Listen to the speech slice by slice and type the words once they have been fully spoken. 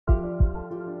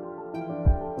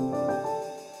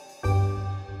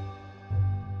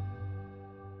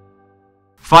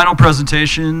Final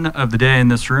presentation of the day in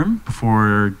this room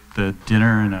before the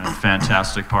dinner and a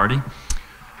fantastic party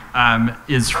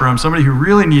is from somebody who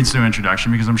really needs no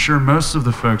introduction, because I'm sure most of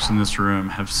the folks in this room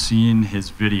have seen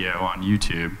his video on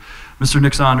YouTube. Mr.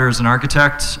 Nick Sonder is an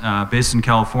architect based in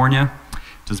California,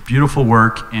 does beautiful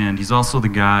work, and he's also the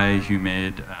guy who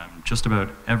made just about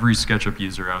every SketchUp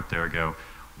user out there go,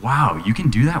 wow, you can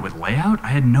do that with layout? I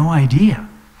had no idea.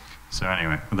 So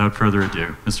anyway, without further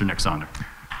ado, Mr. Nick Sonder.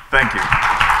 Thank you.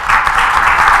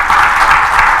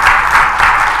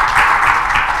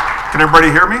 Can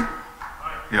everybody hear me?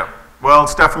 Yeah. Well,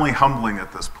 it's definitely humbling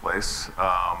at this place.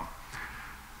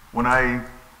 When I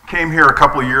came here a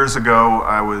couple of years ago,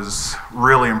 I was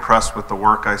really impressed with the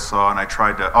work I saw, and I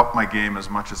tried to up my game as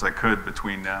much as I could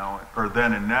between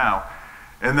then and now.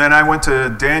 And then I went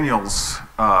to Daniel's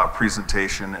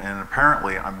presentation, and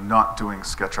apparently I'm not doing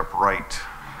SketchUp right,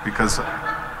 because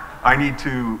I need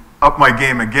to up my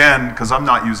game again because I'm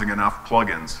not using enough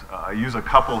plugins. I use a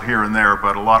couple here and there,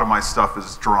 but a lot of my stuff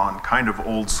is drawn kind of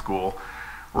old school,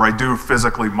 where I do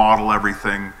physically model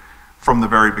everything from the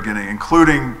very beginning,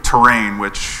 including terrain,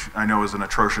 which I know is an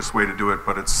atrocious way to do it,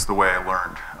 but it's the way I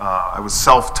learned. I was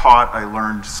self-taught. I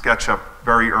learned SketchUp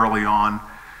very early on.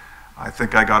 I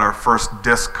think I got our first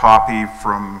disk copy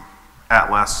from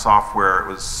Atlas Software. It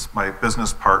was my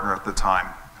business partner at the time,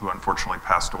 who unfortunately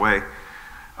passed away,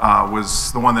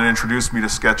 was the one that introduced me to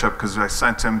SketchUp, because I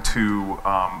sent him to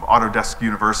Autodesk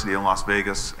University in Las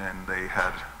Vegas, and they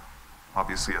had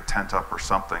obviously a tent up or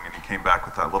something, and he came back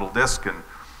with that little disk and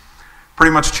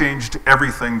pretty much changed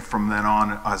everything from then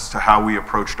on as to how we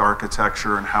approached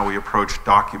architecture and how we approached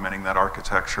documenting that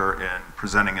architecture and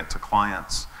presenting it to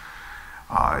clients.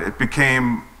 It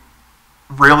became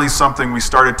really something we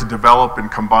started to develop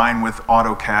and combine with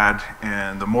AutoCAD,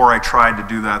 and the more I tried to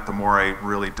do that, the more I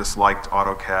really disliked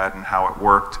AutoCAD and how it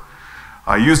worked.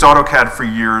 I used AutoCAD for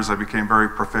years. I became very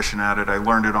proficient at it. I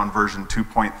learned it on version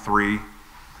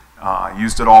 2.3,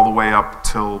 used it all the way up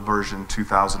till version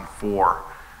 2004,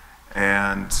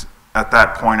 and at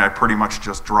that point I pretty much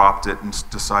just dropped it and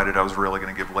decided I was really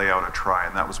going to give layout a try,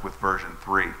 and that was with version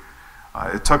 3.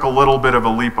 It took a little bit of a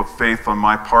leap of faith on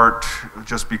my part,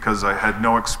 just because I had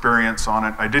no experience on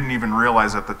it. I didn't even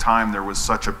realize at the time there was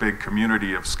such a big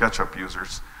community of SketchUp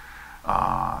users.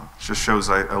 It just shows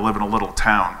I live in a little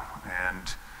town,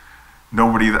 and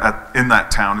nobody in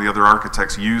that town, the other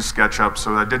architects, use SketchUp,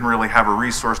 so I didn't really have a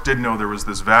resource, didn't know there was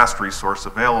this vast resource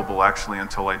available actually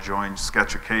until I joined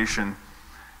Sketchucation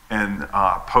and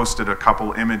posted a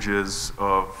couple images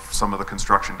of some of the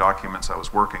construction documents I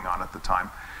was working on at the time.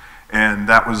 And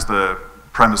that was the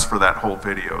premise for that whole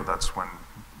video. That's when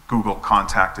Google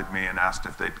contacted me and asked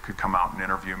if they could come out and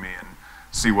interview me and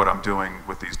see what I'm doing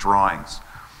with these drawings.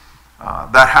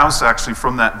 That house actually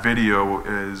from that video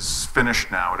is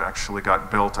finished now. It actually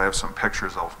got built. I have some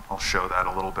pictures. I'll show that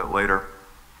a little bit later.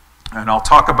 And I'll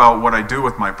talk about what I do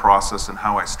with my process and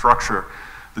how I structure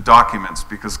the documents,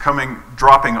 because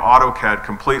dropping AutoCAD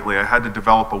completely, I had to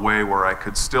develop a way where I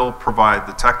could still provide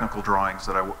the technical drawings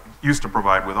that I used to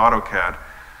provide with AutoCAD,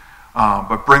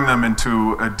 but bring them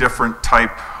into a different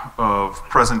type of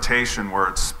presentation where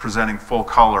it's presenting full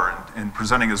color and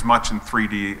presenting as much in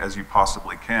 3D as you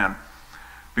possibly can.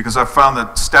 Because I've found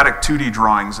that static 2D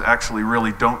drawings actually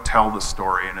really don't tell the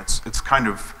story, and it's kind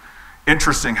of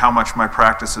interesting how much my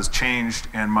practice has changed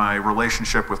and my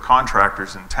relationship with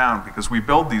contractors in town, because we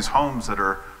build these homes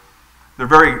they're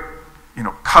very,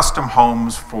 custom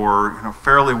homes for,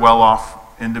 fairly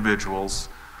well-off individuals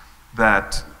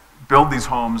that build these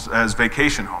homes as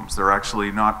vacation homes. They're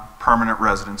actually not permanent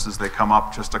residences. They come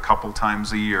up just a couple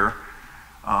times a year.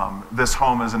 This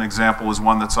home, as an example, is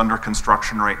one that's under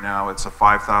construction right now. It's a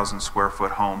 5,000 square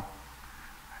foot home.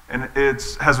 And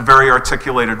it has a very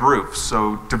articulated roof,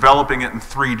 so developing it in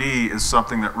 3D is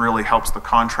something that really helps the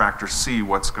contractor see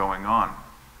what's going on.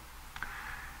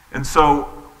 And so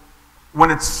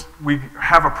when we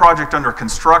have a project under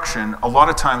construction, a lot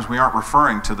of times we aren't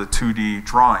referring to the 2D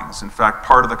drawings. In fact,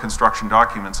 part of the construction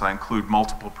documents, I include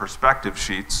multiple perspective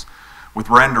sheets with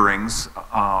renderings,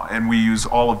 and we use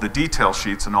all of the detail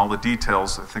sheets, and all the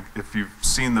details, I think if you've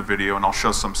seen the video, and I'll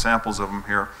show some samples of them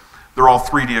here, they're all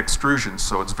 3D extrusions,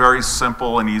 so it's very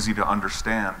simple and easy to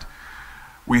understand.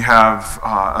 We have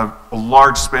a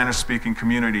large Spanish-speaking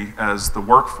community as the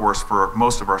workforce for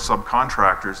most of our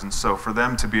subcontractors, and so for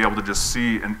them to be able to just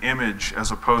see an image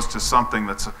as opposed to something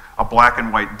that's a black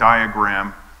and white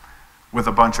diagram with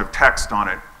a bunch of text on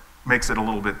it makes it a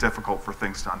little bit difficult for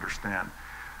things to understand.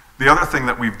 The other thing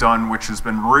that we've done, which has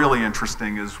been really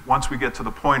interesting, is once we get to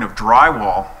the point of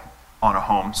drywall on a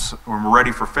home, when we're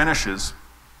ready for finishes,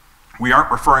 we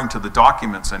aren't referring to the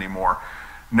documents anymore.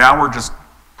 Now we're just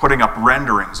putting up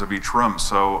renderings of each room.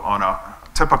 So on a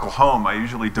typical home, I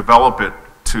usually develop it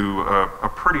to a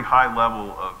pretty high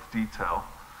level of detail.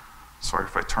 Sorry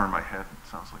if I turn my head, it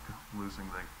sounds like I'm losing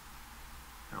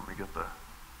the, let me get the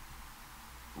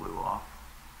blue off.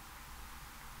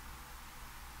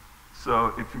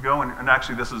 So if you go and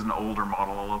actually this is an older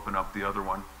model, I'll open up the other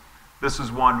one. This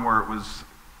is one where it was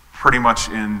pretty much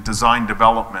in design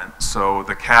development, so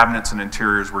the cabinets and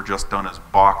interiors were just done as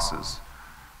boxes.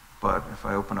 But if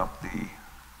I open up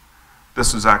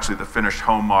this is actually the finished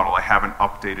home model. I haven't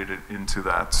updated it into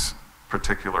that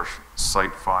particular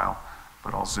site file,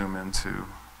 but I'll zoom into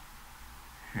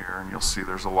here and you'll see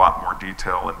there's a lot more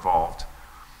detail involved.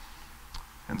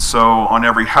 And so on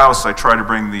every house, I try to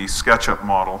bring the SketchUp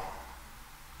model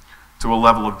to a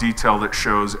level of detail that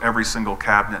shows every single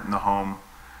cabinet in the home,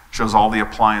 shows all the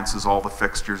appliances, all the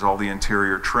fixtures, all the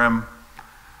interior trim,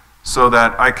 so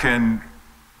that I can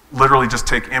literally just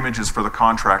take images for the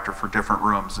contractor for different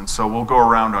rooms. And so we'll go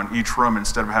around on each room,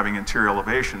 instead of having interior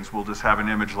elevations, we'll just have an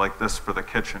image like this for the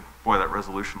kitchen. Boy, that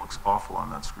resolution looks awful on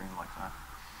that screen like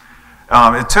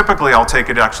that. Typically, I'll take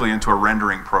it actually into a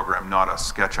rendering program, not a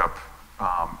SketchUp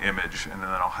image, and then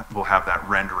we'll have that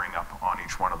rendering up on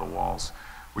each one of the walls,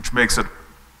 which makes it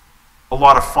a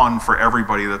lot of fun for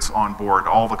everybody that's on board.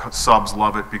 All the subs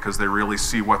love it because they really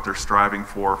see what they're striving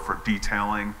for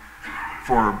detailing,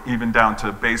 for even down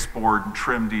to baseboard and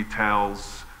trim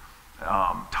details,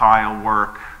 tile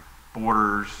work,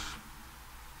 borders,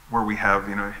 where we have,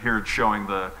 here it's showing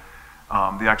the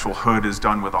actual hood is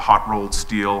done with a hot rolled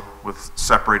steel with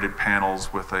separated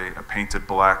panels with a painted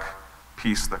black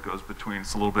piece that goes between.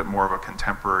 It's a little bit more of a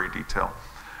contemporary detail,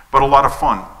 but a lot of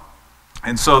fun.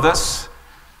 And so this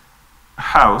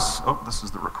house, this is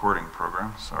the recording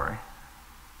program, sorry.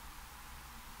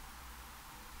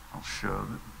 I'll show,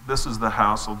 this is the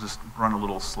house, I'll just run a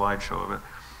little slideshow of it.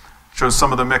 Shows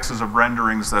some of the mixes of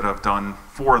renderings that I've done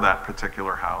for that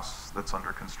particular house that's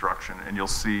under construction, and you'll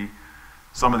see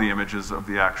some of the images of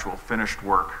the actual finished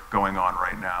work going on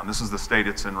right now. And this is the state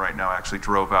it's in right now. I actually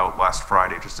drove out last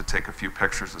Friday just to take a few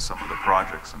pictures of some of the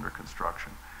projects under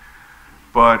construction.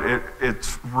 But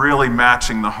it's really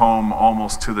matching the home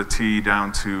almost to the T,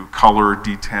 down to color,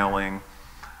 detailing.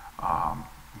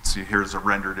 See, here's a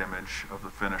rendered image of the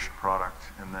finished product,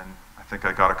 and then I think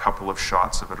I got a couple of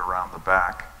shots of it around the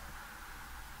back.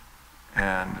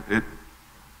 And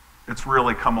it's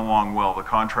really come along well. The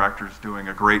contractor's doing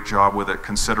a great job with it,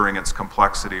 considering its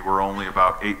complexity. We're only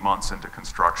about 8 months into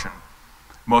construction.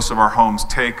 Most of our homes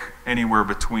take anywhere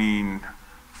between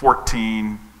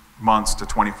 14 months to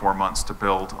 24 months to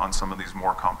build on some of these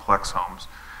more complex homes,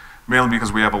 mainly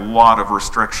because we have a lot of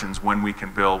restrictions when we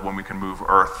can build, when we can move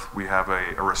earth. We have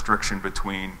a restriction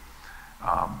between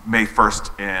May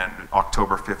 1st and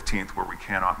October 15th where we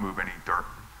cannot move any dirt.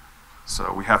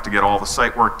 So we have to get all the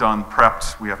site work done,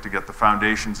 prepped, we have to get the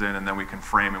foundations in, and then we can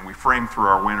frame, and we frame through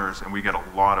our winters, and we get a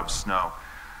lot of snow.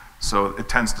 So it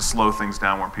tends to slow things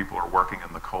down when people are working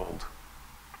in the cold.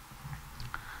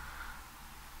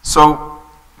 So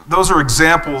those are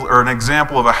an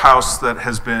example of a house that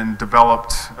has been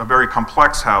developed, a very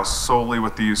complex house, solely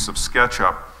with the use of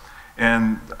SketchUp.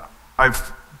 And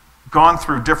I've gone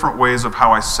through different ways of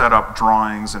how I set up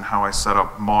drawings and how I set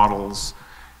up models,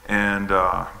 and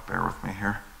bear with me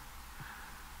here.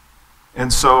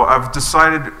 And so I've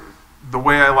decided the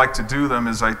way I like to do them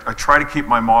is I try to keep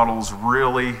my models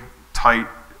really tight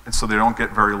so they don't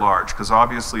get very large, because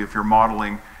obviously if you're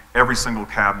modeling every single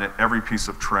cabinet, every piece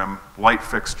of trim, light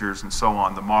fixtures, and so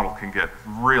on, the model can get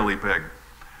really big.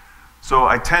 So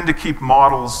I tend to keep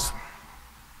models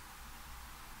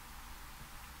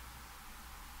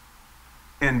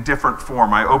in different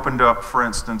form. I opened up, for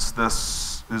instance, this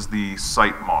is the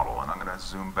site model, and I'm going to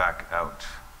zoom back out.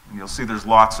 And you'll see there's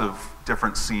lots of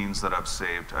different scenes that I've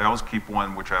saved. I always keep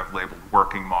one which I've labeled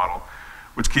working model,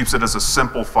 which keeps it as a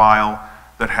simple file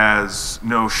that has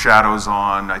no shadows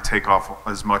on. I take off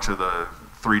as much of the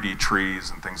 3D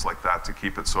trees and things like that to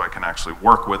keep it so I can actually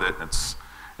work with it.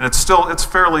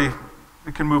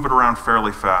 You can move it around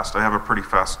fairly fast. I have a pretty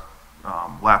fast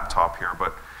laptop here,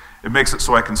 but it makes it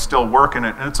so I can still work in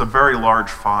it, and it's a very large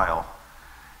file.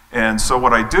 And so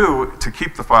what I do to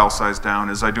keep the file size down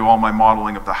is I do all my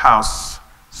modeling of the house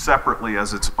separately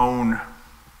as its own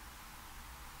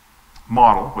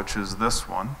model, which is this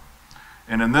one.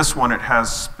 And in this one, it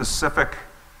has specific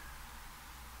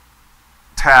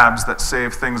tabs that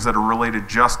save things that are related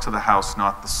just to the house,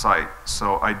 not the site.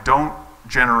 So I don't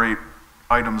generate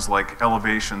items like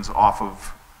elevations off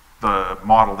of the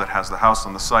model that has the house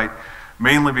on the site,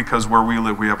 mainly because where we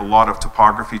live, we have a lot of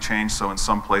topography change, so in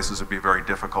some places it'd be very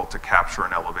difficult to capture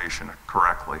an elevation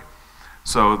correctly.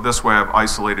 So this way I've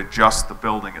isolated just the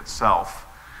building itself.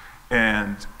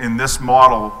 And in this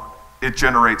model, it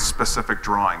generates specific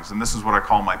drawings. And this is what I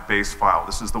call my base file.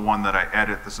 This is the one that I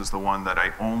edit. This is the one that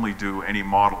I only do any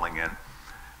modeling in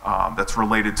that's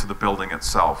related to the building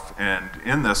itself. And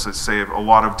in this, I save a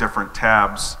lot of different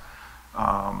tabs.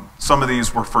 Some of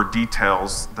these were for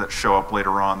details that show up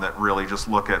later on that really just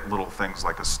look at little things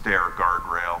like a stair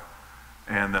guardrail.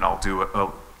 And then I'll do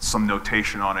some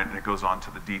notation on it, and it goes on to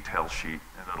the detail sheet,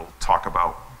 and it'll talk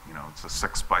about, you know, it's a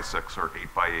 6x6 or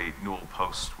 8x8 newel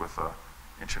post with a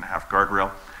 1.5-inch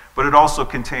guardrail. But it also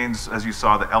contains, as you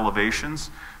saw, the elevations,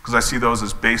 because I see those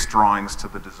as base drawings to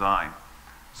the design.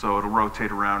 So it'll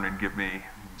rotate around and give me, you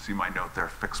can see my note there,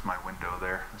 fix my window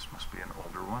there. This must be an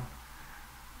older one.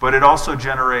 But it also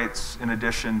generates, in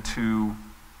addition to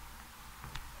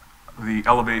the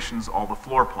elevations, all the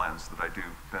floor plans that I do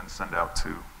then send out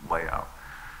to layout.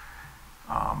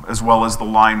 As well as the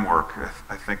line work.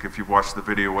 I think if you've watched the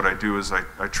video, what I do is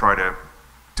I try to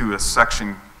do a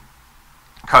section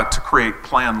cut to create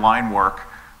plan line work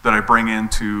that I bring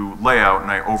into layout, and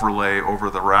I overlay over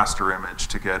the raster image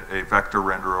to get a vector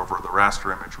render over the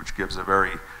raster image, which gives a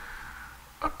very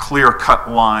clear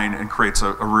cut line and creates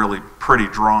a really pretty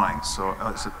drawing. So,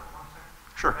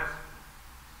 sure.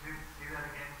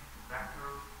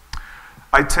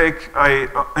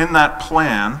 In that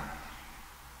plan,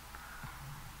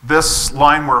 this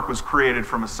line work was created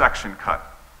from a section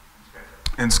cut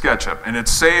in SketchUp, and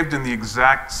it's saved in the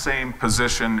exact same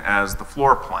position as the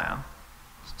floor plan.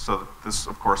 So this,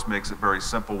 of course, makes it very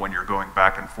simple when you're going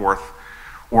back and forth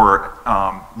or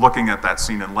looking at that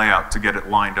scene in layout to get it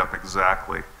lined up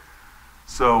exactly.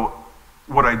 So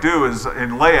what I do is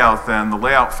in layout then, the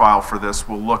layout file for this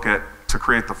will look at, to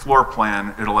create the floor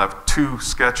plan, it'll have 2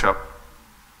 SketchUp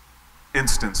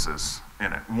instances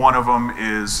in it. One of them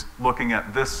is looking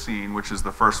at this scene, which is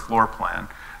the first floor plan.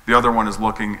 The other one is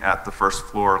looking at the first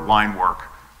floor line work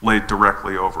laid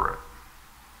directly over it.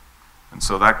 And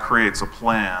so that creates a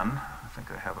plan. I think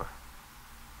I have a...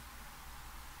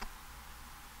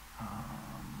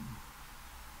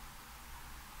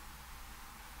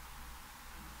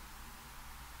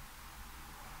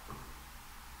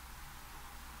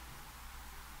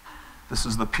 This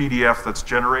is the PDF that's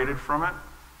generated from it.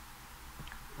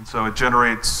 And so it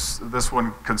generates, this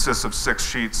one consists of 6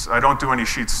 sheets. I don't do any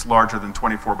sheets larger than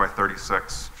 24 by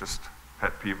 36, just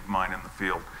pet peeve of mine in the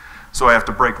field. So I have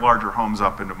to break larger homes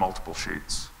up into multiple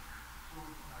sheets.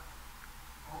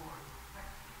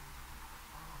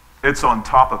 It's on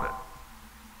top of it.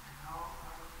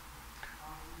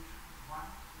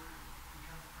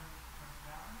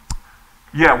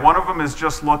 Yeah, one of them is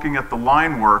just looking at the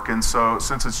line work, and so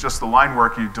since it's just the line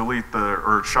work, you delete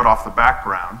or shut off the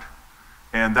background.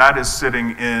 And that is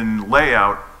sitting in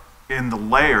layout. In the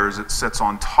layers, it sits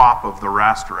on top of the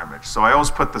raster image. So I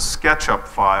always put the SketchUp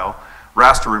file,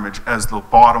 raster image, as the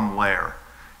bottom layer.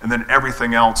 And then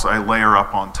everything else I layer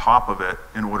up on top of it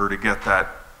in order to get that,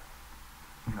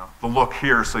 you know, the look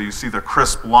here. So you see the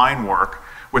crisp line work,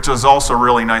 which is also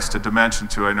really nice to dimension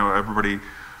to. I know everybody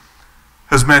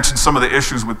has mentioned some of the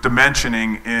issues with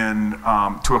dimensioning in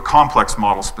to a complex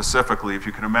model specifically. If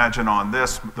you can imagine on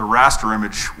this, the raster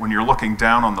image, when you're looking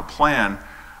down on the plan,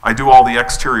 I do all the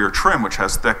exterior trim, which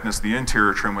has thickness, the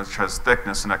interior trim, which has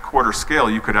thickness, and at quarter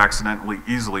scale, you could accidentally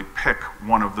easily pick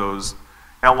one of those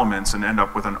elements and end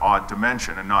up with an odd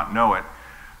dimension and not know it.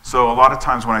 So a lot of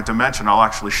times when I dimension, I'll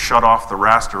actually shut off the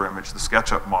raster image, the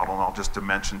SketchUp model, and I'll just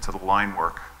dimension to the line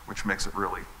work, which makes it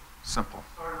really simple.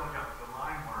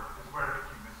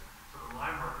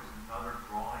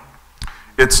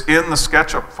 It's in the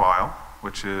SketchUp file,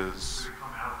 which is... Did it come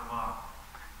out of the model?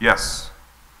 Yes.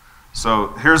 So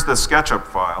here's the SketchUp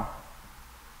file.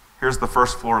 Here's the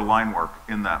first floor line work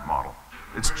in that model.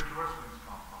 It's... Where did the dorsals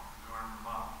come from? In the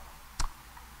model?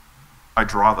 I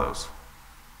draw those.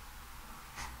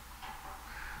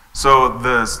 So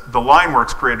the line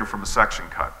work's created from a section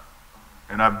cut.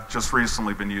 And I've just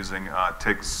recently been using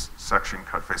TIG's section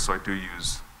cut face, so I do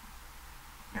use,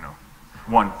 you know,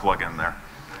 one plugin there.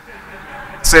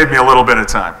 Saved me a little bit of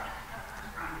time.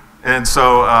 And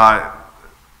so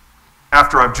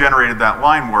after I've generated that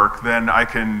line work, then I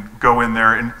can go in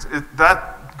there, and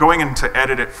going in to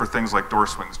edit it for things like door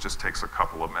swings just takes a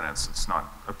couple of minutes. It's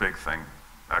not a big thing.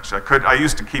 Actually, I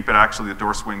used to keep it actually the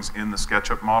door swings in the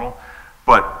SketchUp model,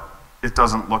 but it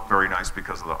doesn't look very nice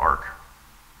because of the arc.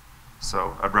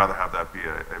 So I'd rather have that be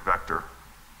a vector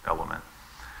element.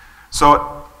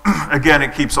 So again,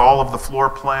 it keeps all of the floor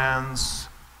plans.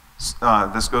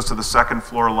 This goes to the second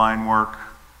floor line work.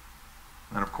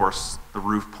 And of course, the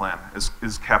roof plan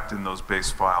is kept in those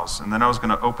base files. And then I was going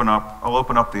to I'll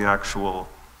open up the actual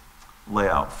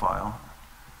layout file.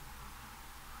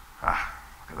 Ah,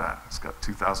 look at that, it's got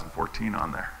 2014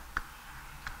 on there.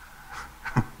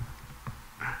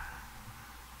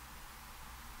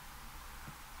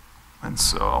 And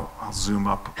so I'll zoom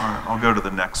up, I'll go to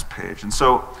the next page. And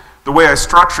so the way I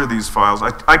structure these files,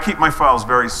 I keep my files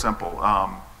very simple.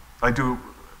 I do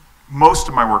most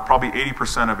of my work, probably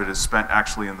 80% of it is spent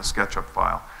actually in the SketchUp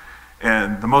file.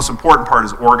 And the most important part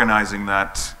is organizing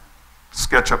that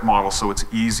SketchUp model so it's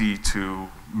easy to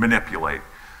manipulate.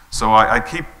 So I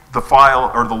keep the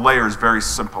file or the layers very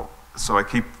simple. So I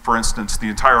keep, for instance, the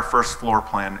entire first floor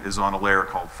plan is on a layer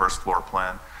called first floor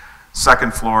plan.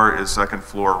 Second floor is second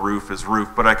floor, roof is roof,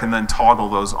 but I can then toggle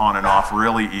those on and off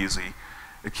really easy.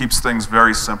 It keeps things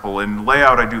very simple. In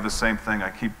layout, I do the same thing. I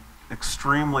keep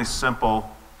extremely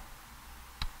simple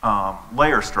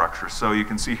layer structure. So you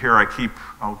can see here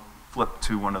I'll flip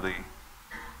to one of the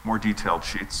more detailed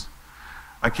sheets.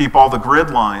 I keep all the grid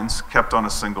lines kept on a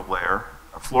single layer,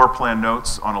 floor plan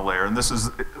notes on a layer, and this is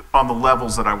on the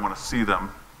levels that I want to see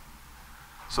them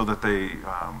so that they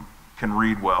can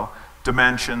read well.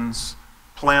 Dimensions,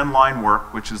 plan line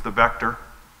work, which is the vector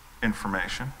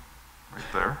information right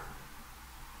there.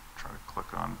 Try to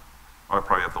click on, oh, I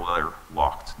probably have the layer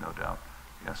locked, no doubt,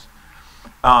 yes.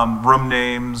 Room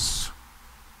names,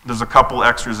 there's a couple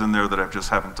extras in there that I just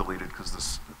haven't deleted because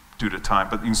this due to time,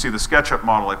 but you can see the SketchUp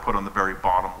model I put on the very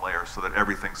bottom layer so that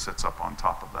everything sits up on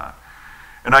top of that.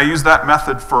 And I use that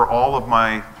method for all of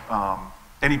my,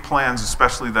 any plans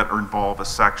especially that involve a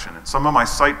section. And some of my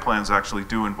site plans actually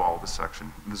do involve a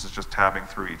section. This is just tabbing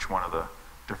through each one of the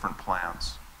different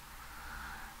plans.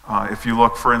 If you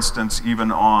look, for instance,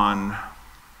 even on,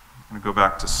 I'm going to go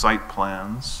back to site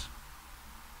plans.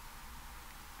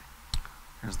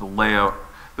 Here's the layout.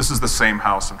 This is the same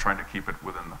house. I'm trying to keep it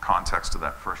within the context of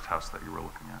that first house that you were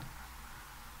looking at.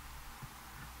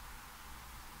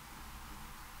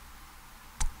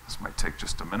 This might take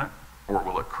just a minute, or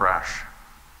will it crash?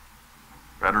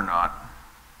 Better not.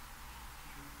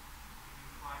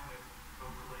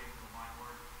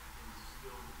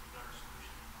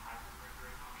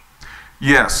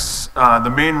 Yes,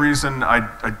 the main reason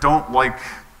I don't like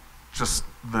just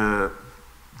the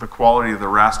quality of the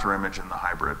raster image in the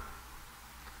hybrid.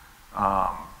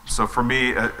 So for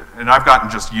me, and I've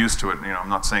gotten just used to it, you know, I'm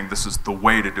not saying this is the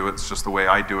way to do it, it's just the way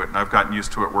I do it, and I've gotten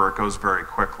used to it where it goes very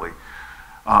quickly.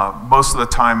 Most of the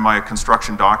time my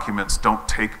construction documents don't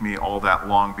take me all that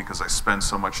long because I spend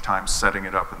so much time setting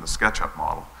it up in the SketchUp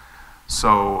model.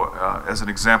 So as an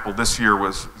example, last year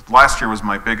was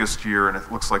my biggest year, and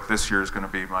it looks like this year is going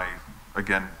to be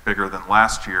again, bigger than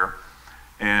last year.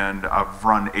 And I've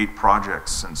run 8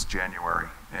 projects since January,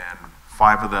 and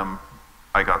 5 of them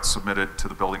I got submitted to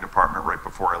the building department right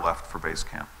before I left for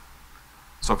Basecamp.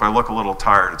 So if I look a little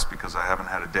tired, it's because I haven't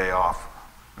had a day off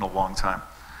in a long time.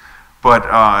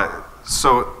 But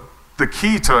so the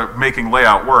key to making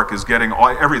layout work is getting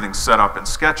everything set up in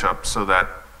SketchUp so that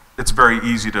it's very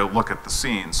easy to look at the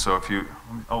scenes. So if you,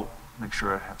 I'll make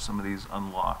sure I have some of these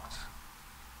unlocked.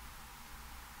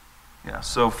 Yeah,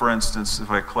 so for instance, if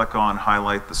I click on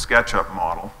highlight the SketchUp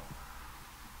model,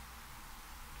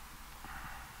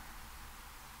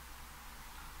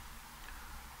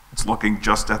 it's looking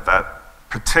just at that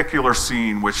particular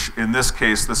scene, which in this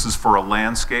case, this is for a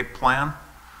landscape plan.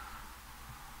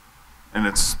 And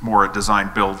it's more a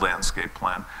design build landscape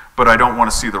plan. But I don't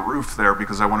want to see the roof there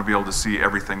because I want to be able to see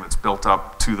everything that's built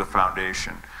up to the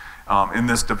foundation. In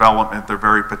this development, they're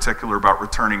very particular about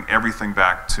returning everything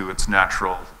back to its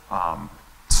natural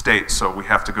state. So we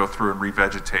have to go through and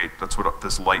revegetate. That's what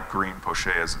this light green poche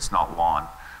is. It's not lawn.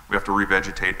 We have to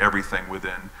revegetate everything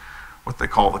within what they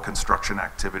call the construction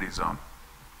activity zone.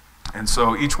 And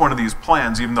so each one of these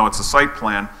plans, even though it's a site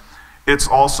plan, it's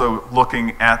also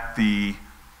looking at the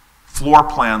floor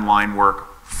plan line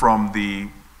work from the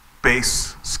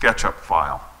base SketchUp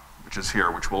file, which is here,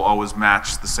 which will always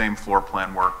match the same floor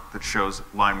plan work that shows,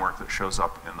 line work that shows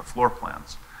up in the floor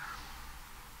plans.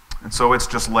 And so it's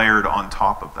just layered on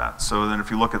top of that. So then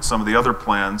if you look at some of the other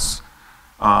plans,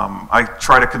 I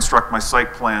try to construct my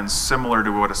site plans similar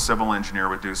to what a civil engineer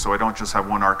would do. So I don't just have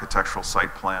one architectural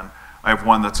site plan. I have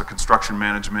one that's a construction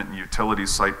management and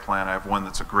utilities site plan. I have one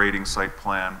that's a grading site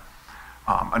plan.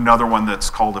 Another one that's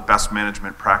called a best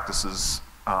management practices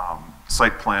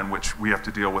site plan, which we have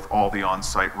to deal with all the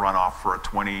on-site runoff for a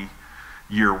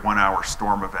 20-year, 1-hour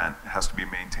storm event. It has to be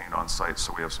maintained on-site,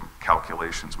 so we have some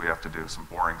calculations we have to do, some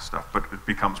boring stuff, but it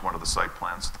becomes one of the site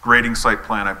plans. The grading site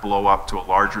plan I blow up to a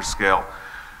larger scale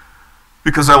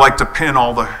because I like to pin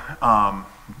all the,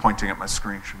 pointing at my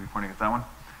screen, should be pointing at that one.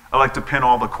 I like to pin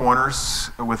all the corners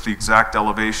with the exact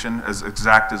elevation, as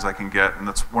exact as I can get, and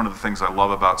that's one of the things I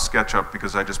love about SketchUp,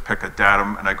 because I just pick a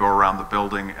datum and I go around the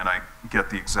building and I get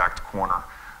the exact corner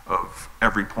of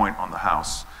every point on the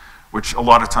house, which a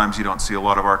lot of times you don't see. A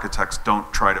lot of architects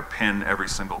don't try to pin every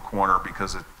single corner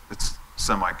because it's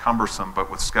semi-cumbersome,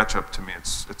 but with SketchUp, to me,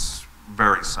 it's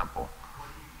very simple. What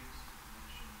do you use to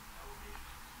mention elevation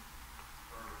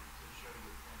or to show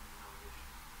your pin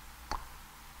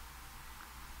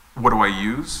elevation? What do I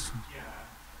use? Yeah, I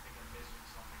think I'm missing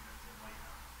something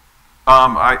that's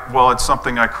in LayOut. Well, it's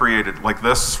something I created, like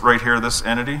this right here, this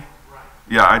entity. Right.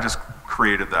 Yeah, I just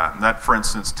created that, and that, for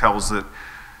instance, tells it,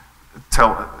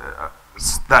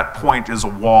 that point is a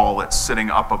wall that's sitting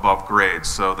up above grade.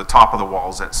 So the top of the wall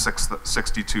is at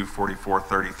 62, 44,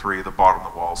 33. The bottom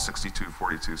of the wall is 62,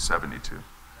 42, 72. So are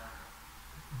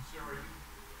you,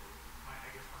 I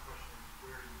guess my question is,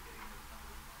 where are you getting those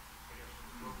numbers from? I guess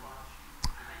from the profile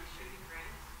sheet? Are you shooting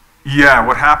grades? Yeah,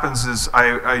 what happens is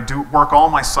I do work all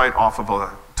my site off of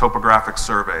a topographic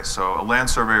survey. So a land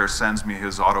surveyor sends me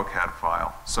his AutoCAD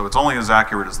file. So it's only as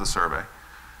accurate as the survey,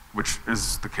 which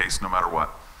is the case no matter what.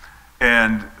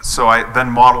 And so I then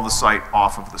model the site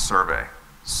off of the survey.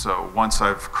 So once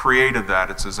I've created that,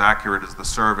 it's as accurate as the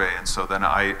survey, and so then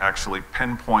I actually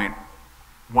pinpoint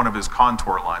one of his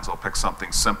contour lines. I'll pick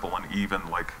something simple and even,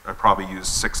 like I probably use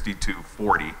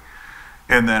 6240,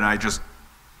 and then I just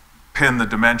pin the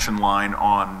dimension line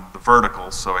on the vertical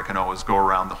so I can always go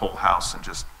around the whole house and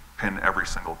just pin every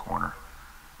single corner.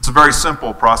 It's a very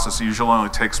simple process. It usually only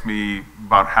takes me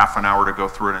about half an hour to go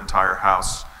through an entire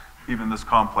house, even this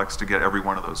complex, to get every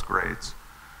one of those grades.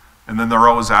 And then they're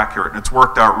always accurate, and it's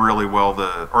worked out really well.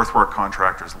 The earthwork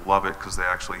contractors love it because they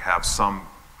actually have some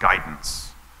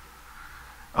guidance.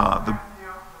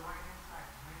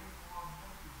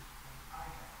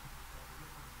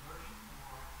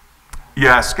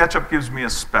 Yeah, SketchUp gives me a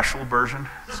special version.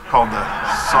 It's called the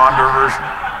Sonder version.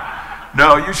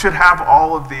 No, you should have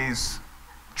all of these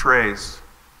trays.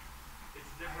 It's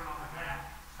different on the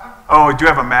Mac. Oh, do you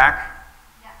have a Mac?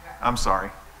 I'm sorry.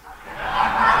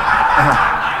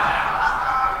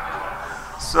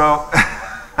 So,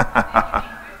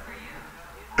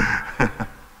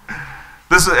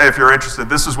 this is, if you're interested,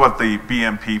 this is what the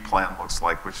BMP plan looks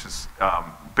like, which is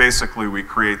basically we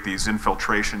create these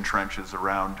infiltration trenches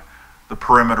around the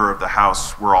perimeter of the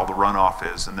house where all the runoff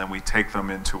is, and then we take them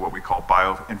into what we call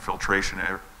bio-infiltration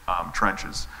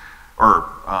trenches, or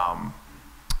what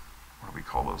do we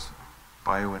call those?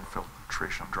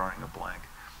 Bio-infiltration, I'm drawing a blank.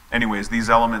 Anyways, these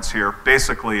elements here,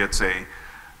 basically it's a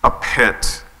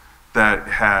pit that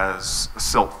has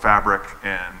silt fabric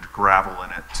and gravel in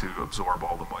it to absorb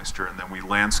all the moisture, and then we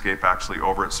landscape actually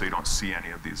over it so you don't see any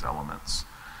of these elements.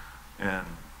 And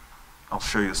I'll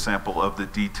show you a sample of the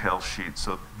detail sheet.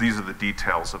 So these are the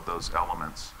details of those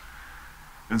elements.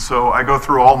 And so I go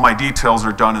through, all my details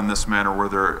are done in this manner where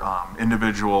they're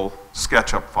individual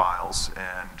SketchUp files,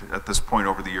 and at this point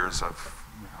over the years I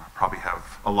probably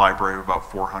have a library of about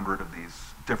 400 of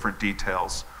these different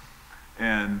details.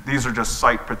 And these are just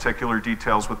site particular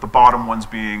details, with the bottom ones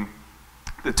being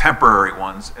the temporary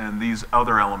ones, and these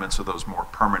other elements are those more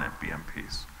permanent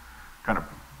BMPs. Kind of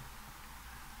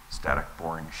static,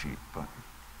 boring sheet, but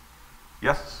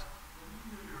yes?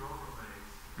 When you do your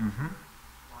overlays, Mm-hmm.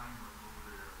 line work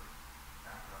over your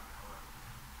background color,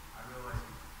 I realize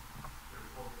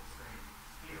they're both the same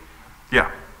scale. Yeah.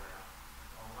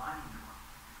 Aligning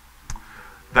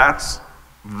them.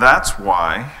 That's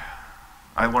why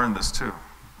I learned this too.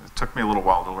 It took me a little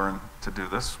while to learn to do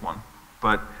this one.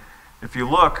 But if you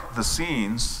look, the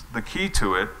scenes, the key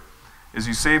to it is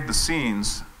you save the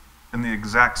scenes in the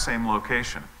exact same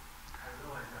location. I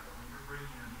realize that, but when you're bringing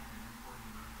them in and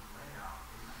importing them into layout,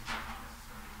 they might not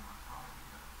necessarily be on top of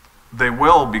each other. They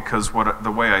will, because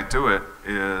the way I do it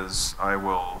is I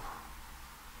will,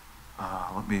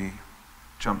 let me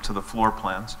jump to the floor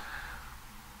plans.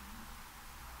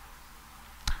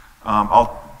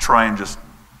 I'll try and just,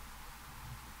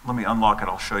 let me unlock it,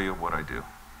 I'll show you what I do.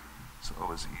 It's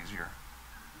always easier.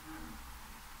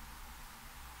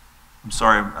 I'm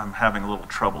sorry, I'm having a little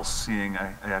trouble seeing.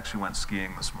 I actually went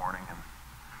skiing this morning and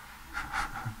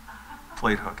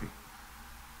played hooky.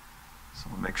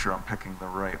 So I'll make sure I'm picking the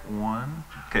right one.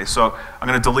 Okay, so I'm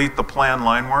going to delete the plan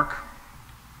line work.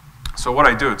 So what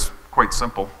I do, it's quite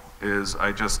simple, is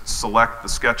I just select the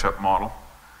SketchUp model,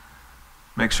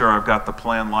 make sure I've got the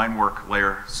plan line work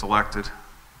layer selected.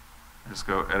 I just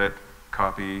go edit,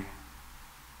 copy,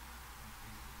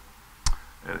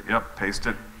 edit, yep, paste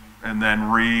it, and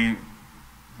then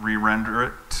re-render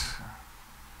it.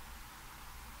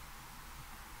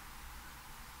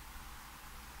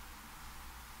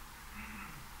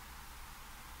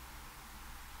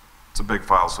 It's a big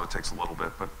file, so it takes a little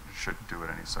bit, but it should do it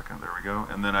any second. There we go.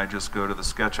 And then I just go to the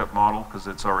SketchUp model because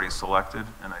it's already selected,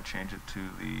 and I change it to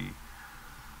the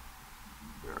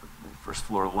first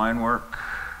floor line work.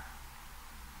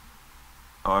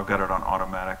 Oh, I've got it on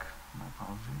automatic. My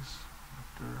apologies.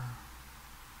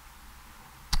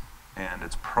 And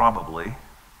it's probably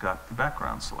got the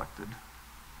background selected.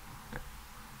 Okay.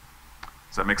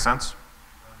 Does that make sense?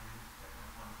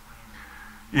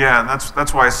 Yeah, and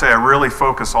that's why I say I really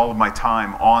focus all of my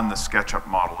time on the SketchUp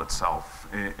model itself.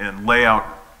 And layout,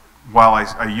 while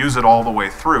I use it all the way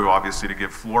through, obviously to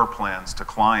give floor plans to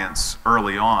clients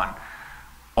early on,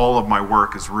 all of my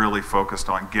work is really focused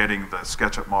on getting the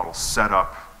SketchUp model set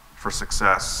up for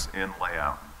success in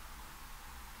layout.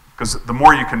 Because the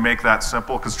more you can make that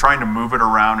simple, because trying to move it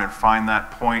around and find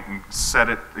that point and set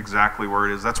it exactly where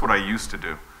it is, that's what I used to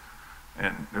do.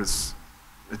 And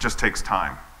it just takes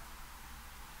time.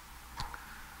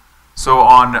 So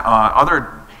on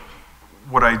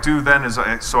what I do then is,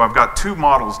 so I've got two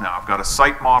models now. I've got a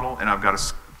site model and I've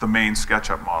got the main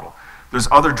SketchUp model. There's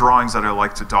other drawings that I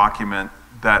like to document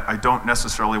that I don't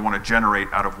necessarily want to generate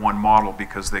out of one model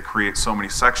because they create so many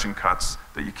section cuts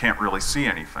that you can't really see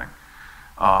anything.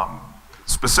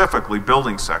 Specifically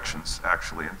building sections,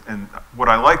 actually. And what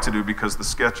I like to do, because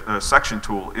the section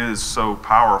tool is so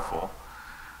powerful,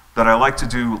 that I like to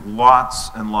do lots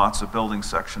and lots of building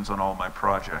sections on all my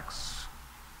projects.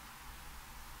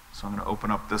 So I'm going to open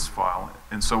up this file.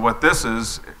 And so what this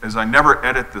is I never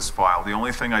edit this file. The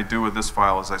only thing I do with this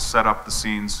file is I set up the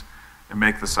scenes and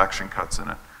make the section cuts in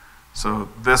it. So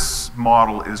this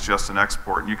model is just an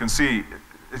export. And you can see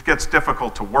it gets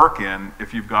difficult to work in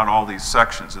if you've got all these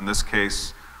sections. In this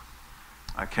case,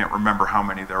 I can't remember how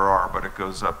many there are, but it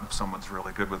goes up, if someone's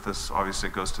really good with this, obviously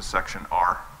it goes to section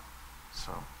R.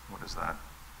 So what is that?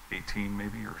 18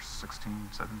 maybe, or 16,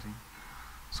 17?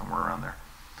 Somewhere around there.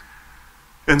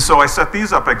 And so I set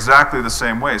these up exactly the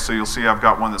same way. So you'll see I've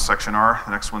got one that's section R,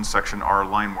 the next one's section R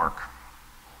line work.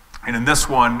 And in this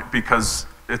one, because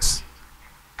it's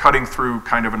cutting through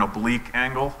kind of an oblique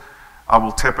angle, I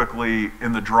will typically,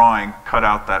 in the drawing, cut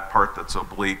out that part that's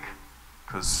oblique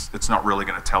because it's not really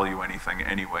going to tell you anything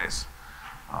anyways.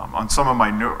 On some of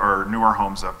my newer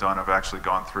homes I've done, I've actually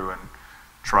gone through and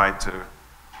tried to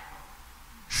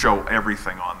show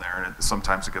everything on there, and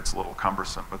sometimes it gets a little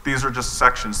cumbersome. But these are just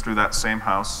sections through that same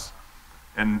house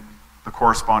and the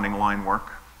corresponding line work.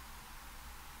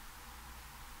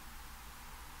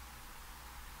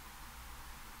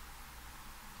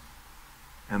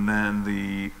 And then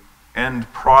the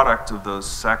end product of those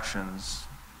sections,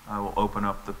 I will open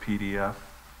up the PDF,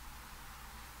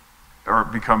 or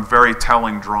become very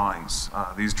telling drawings.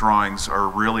 These drawings are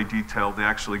really detailed. They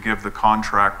actually give the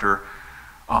contractor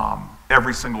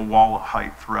every single wall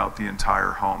height throughout the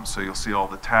entire home. So you'll see all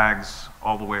the tags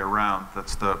all the way around.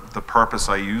 That's the purpose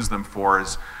I use them for,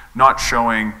 is not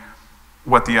showing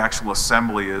what the actual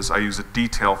assembly is. I use a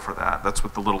detail for that. That's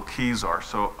what the little keys are.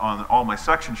 So on all my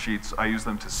section sheets, I use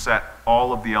them to set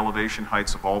all of the elevation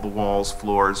heights of all the walls,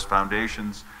 floors,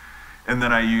 foundations. And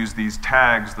then I use these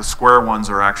tags. The square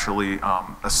ones are actually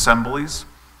assemblies,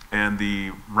 and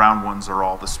the round ones are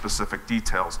all the specific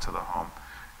details to the home.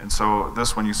 And so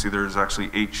this one, you see there's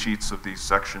actually 8 sheets of these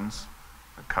sections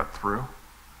that cut through.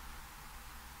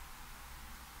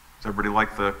 Does everybody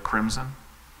like the crimson?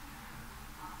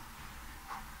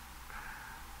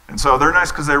 And so they're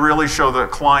nice because they really show the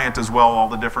client as well all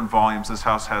the different volumes. This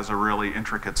house has a really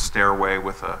intricate stairway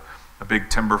with a big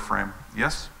timber frame.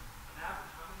 Yes?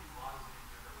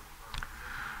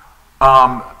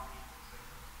 I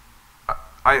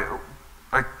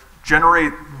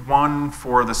generate one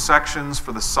for the sections,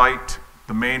 for the site,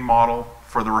 the main model,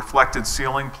 for the reflected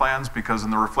ceiling plans, because in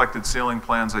the reflected ceiling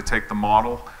plans I take the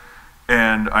model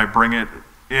and I bring it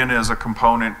in as a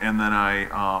component, and then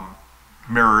I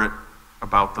mirror it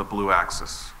about the blue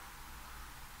axis.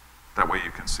 That way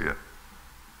you can see it.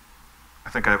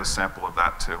 I think I have a sample of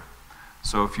that too.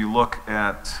 So if you look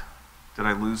at, did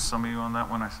I lose some of you on that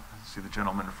one? I see the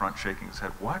gentleman in front shaking his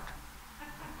head. What?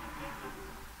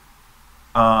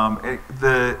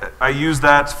 I use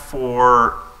that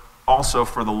also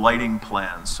for the lighting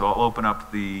plans. So I'll open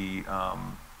up the,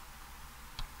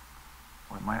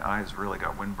 boy, my eyes really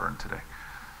got windburned today.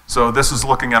 So this is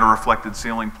looking at a reflected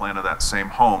ceiling plan of that same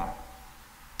home.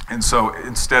 And so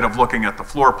instead of looking at the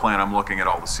floor plan, I'm looking at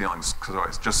all the ceilings. So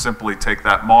I just simply take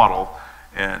that model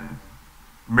and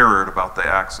mirror it about the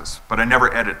axis. But I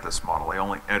never edit this model. I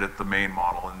only edit the main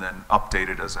model and then update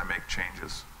it as I make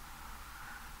changes.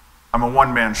 I'm a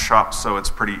one-man shop, so it's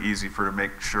pretty easy to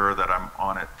make sure that I'm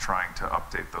on it trying to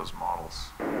update those models.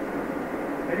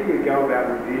 How do you go about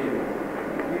revision?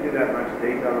 Do you do into that much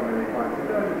detail on the client.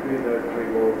 So I just do those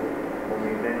 3 walls for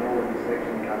me, then all of the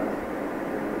section cuts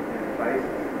and faces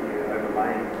you're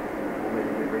overlaying will need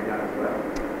to be redone as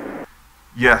well.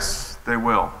 Yes, they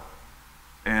will.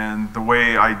 And the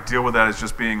way I deal with that is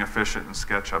just being efficient in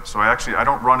SketchUp. So I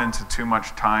don't run into too much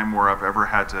time where I've ever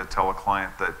had to tell a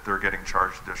client that they're getting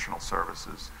charged additional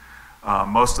services.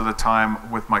 Most of the time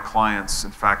with my clients,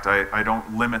 in fact, I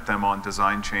don't limit them on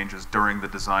design changes during the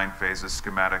design phases,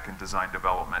 schematic and design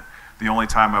development. The only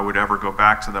time I would ever go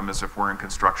back to them is if we're in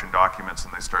construction documents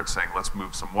and they start saying, let's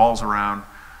move some walls around,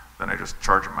 then I just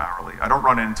charge them hourly. I don't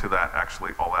run into that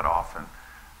actually all that often.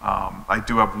 I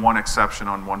do have one exception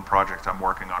on one project I'm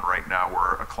working on right now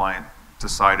where a client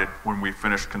decided when we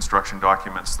finished construction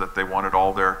documents that they wanted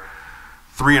all their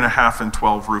 3.5 and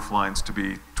 12 roof lines to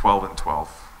be 12 and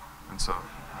 12. And so,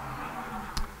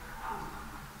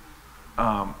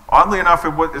 oddly enough,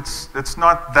 it's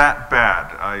not that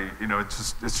bad.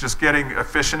 It's just getting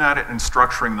efficient at it and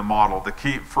structuring the model. The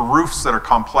key for roofs that are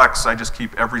complex, I just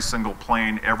keep every single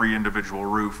plane, every individual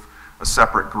roof, a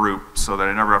separate group so that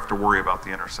I never have to worry about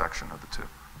the intersection of the two.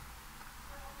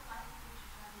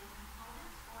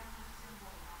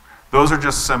 Those are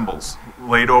just symbols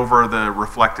laid over the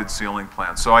reflected ceiling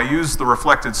plan. So I use the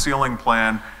reflected ceiling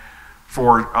plan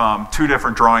for 2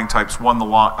 different drawing types, one the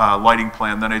lighting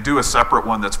plan, then I do a separate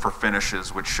one that's for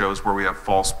finishes, which shows where we have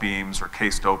false beams or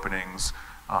cased openings,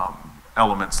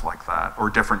 elements like that,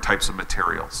 or different types of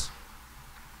materials.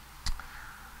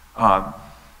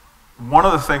 One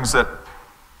of the things that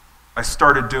I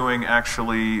started doing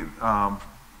actually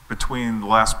between the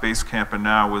last Basecamp and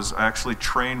now was I actually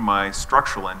trained my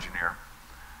structural engineer,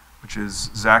 which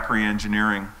is Zachary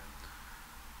Engineering,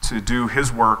 to do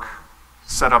his work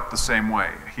set up the same way.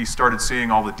 He started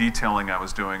seeing all the detailing I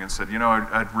was doing and said, you know,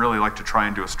 I'd really like to try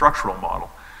and do a structural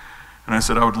model. And I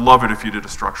said, I would love it if you did a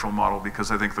structural model because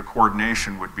I think the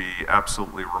coordination would be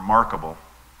absolutely remarkable.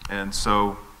 And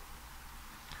so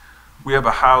we have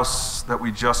a house that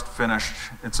we just finished.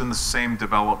 It's in the same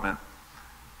development.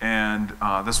 And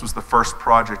this was the first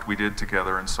project we did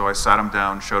together. And so I sat him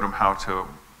down, showed him how to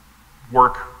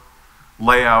work,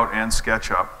 layout, and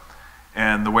SketchUp.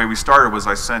 And the way we started was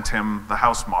I sent him the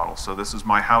house model. So this is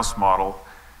my house model,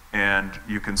 and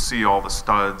you can see all the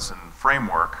studs and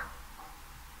framework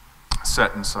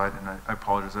set inside. And I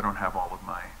apologize, I don't have all of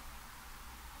my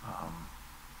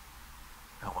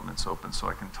elements open, so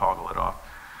I can toggle it off.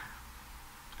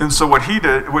 And so what he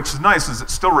did, which is nice, is it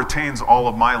still retains all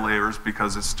of my layers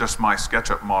because it's just my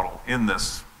SketchUp model in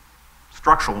this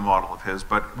structural model of his,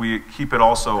 but we keep it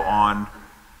also on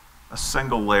a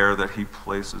single layer that he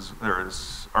places. There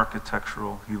is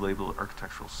architectural, he labeled it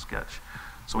architectural sketch.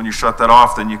 So when you shut that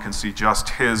off, then you can see just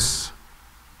his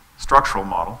structural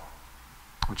model,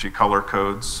 which he color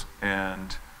codes,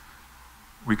 and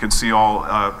we can see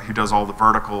all, he does all the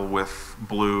vertical with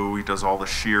blue, he does all the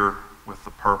shear with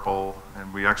the purple,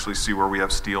 and we actually see where we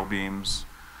have steel beams.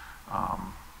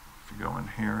 If you go in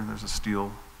here, there's a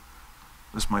steel,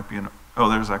 this might be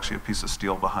there's actually a piece of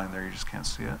steel behind there, you just can't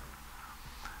see it.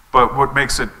 But what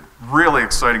makes it really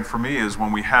exciting for me is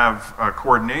when we have a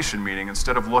coordination meeting,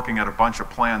 instead of looking at a bunch of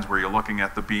plans where you're looking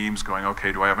at the beams going,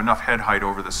 okay, do I have enough head height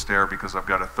over the stair because I've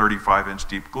got a 35-inch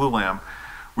deep glue lam?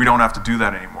 We don't have to do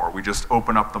that anymore. We just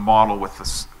open up the model with the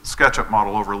SketchUp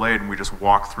model overlaid and we just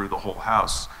walk through the whole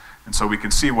house. And so we can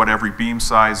see what every beam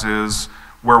size is,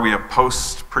 where we have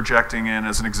posts projecting in.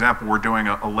 As an example, we're doing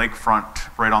a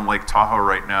lakefront right on Lake Tahoe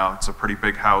right now. It's a pretty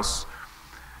big house.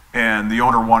 And the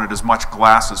owner wanted as much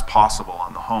glass as possible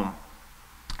on the home.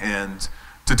 And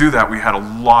to do that, we had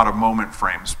a lot of moment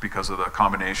frames because of the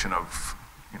combination of,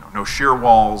 no shear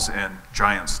walls and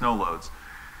giant snow loads.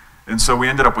 And so we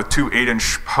ended up with 2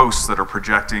 8-inch posts that are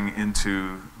projecting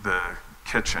into the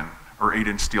kitchen, or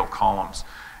 8-inch steel columns.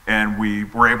 And we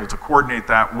were able to coordinate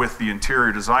that with the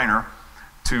interior designer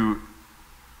to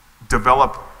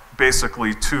develop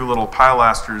basically 2 little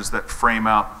pilasters that frame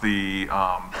out the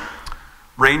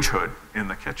range hood in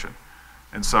the kitchen.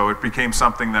 And so it became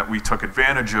something that we took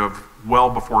advantage of well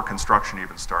before construction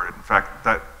even started. In fact,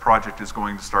 that project is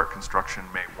going to start construction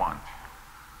May 1.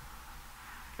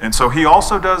 And so he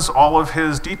also does all of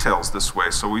his details this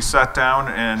way. So we sat down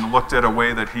and looked at a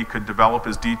way that he could develop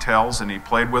his details, and he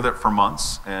played with it for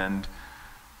months and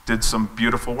did some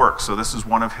beautiful work. So this is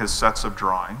one of his sets of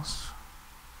drawings.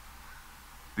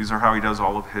 These are how he does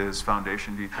all of his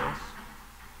foundation details.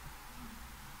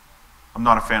 I'm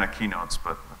not a fan of keynotes,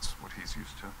 but that's what he's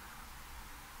used to.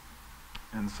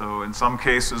 And so in some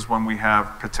cases, when we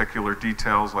have particular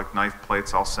details like knife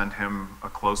plates, I'll send him a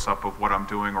close-up of what I'm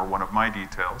doing or one of my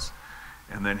details.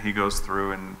 And then he goes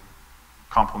through and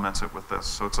complements it with this.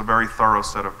 So it's a very thorough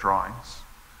set of drawings.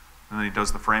 And then he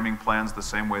does the framing plans the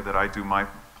same way that I do my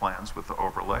plans with the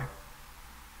overlay.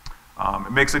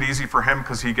 It makes it easy for him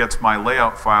because he gets my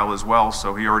layout file as well,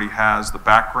 so he already has the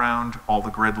background, all the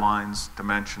grid lines,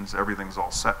 dimensions, everything's all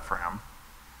set for him.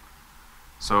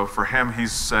 So for him,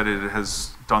 he's said it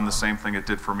has done the same thing it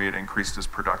did for me. It increased his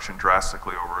production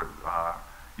drastically over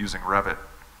using Revit.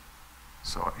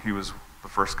 So he was the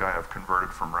first guy I've converted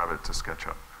from Revit to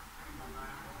SketchUp.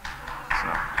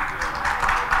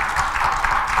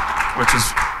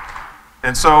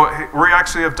 And so we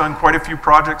actually have done quite a few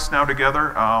projects now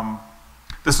together.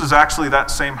 This is actually that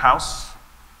same house,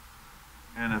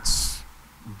 and it's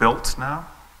built now.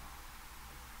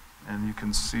 And you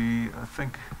can see,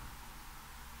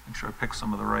 make sure I pick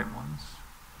some of the right ones.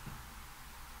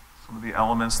 Some of the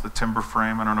elements, the timber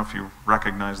frame, I don't know if you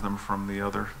recognize them from the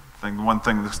other thing. The one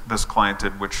thing this client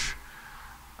did, which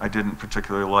I didn't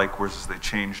particularly like, was they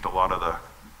changed a lot of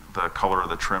the color of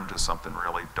the trim to something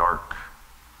really dark.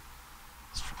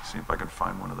 Let's see if I can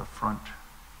find one of the front.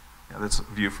 Yeah, that's a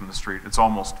view from the street. It's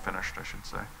almost finished, I should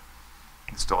say.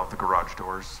 You still have the garage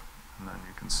doors, and then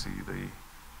you can see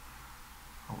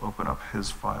I'll open up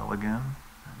his file again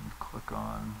and click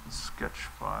on the sketch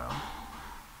file.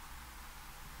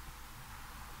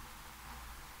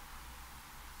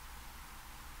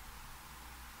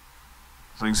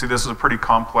 So you can see this is a pretty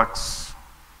complex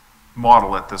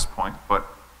model at this point, but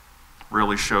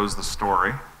really shows the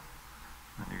story.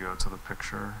 And you go to the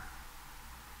picture.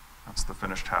 That's the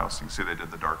finished house. You can see they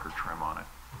did the darker trim on it.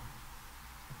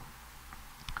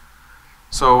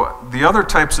 So the other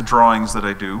types of drawings that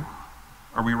I do,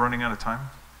 are we running out of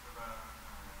time?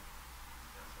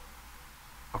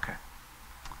 Okay.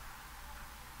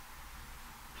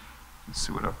 Let's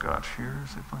see what I've got here.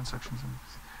 Site plan sections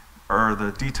are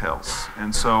the details.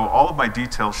 And so all of my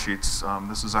detail sheets,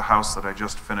 this is a house that I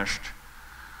just finished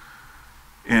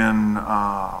in,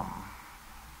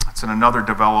 it's in another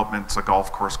development, it's a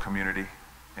golf course community,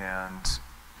 and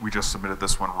we just submitted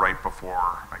this one right before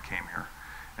I came here.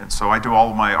 And so I do all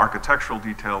of my architectural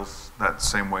details that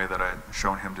same way that I'd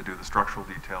shown him to do the structural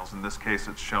details. In this case,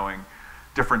 it's showing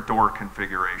different door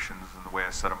configurations and the way I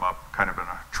set them up, kind of in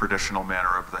a traditional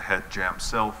manner of the head jamb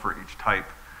sill for each type.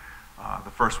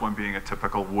 The first one being a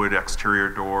typical wood exterior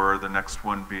door, the next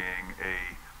one being a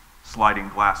sliding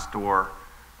glass door.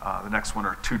 The next one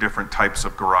are two different types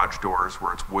of garage doors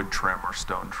where it's wood trim or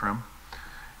stone trim.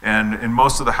 And in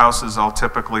most of the houses, I'll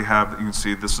typically have, you can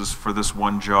see this is for this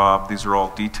one job, these are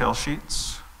all detail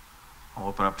sheets. I'll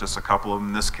open up just a couple of them.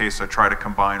 In this case, I try to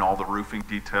combine all the roofing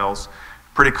details.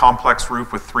 Pretty complex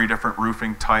roof with 3 different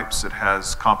roofing types. It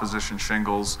has composition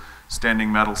shingles,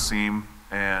 standing metal seam,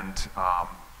 and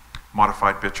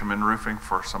modified bitumen roofing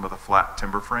for some of the flat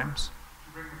timber frames.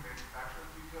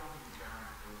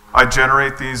 I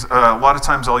generate these. A lot of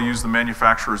times I'll use the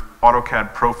manufacturer's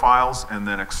AutoCAD profiles and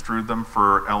then extrude them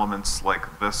for elements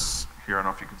like this. Here, I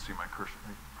don't know if you can see my cursor.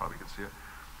 You probably can see it.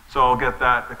 So I'll get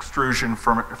that extrusion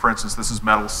from, for instance, this is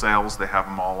metal sails. They have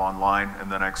them all online, and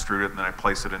then I extrude it, and then I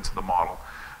place it into the model.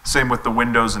 Same with the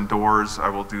windows and doors. I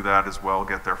will do that as well,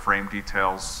 get their frame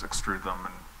details, extrude them,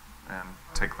 and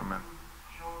take them in.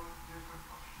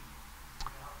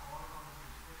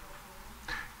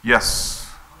 Yes.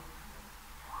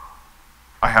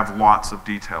 I have lots of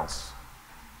details.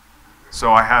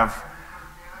 So I have,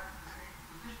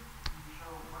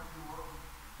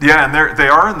 yeah, and they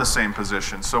are in the same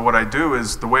position. So what I do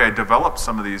is, the way I develop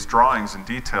some of these drawings and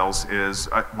details is,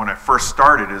 when I first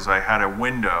started, is I had a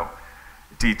window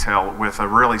detail with a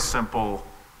really simple,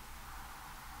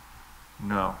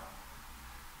 no.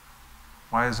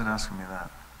 Why is it asking me that?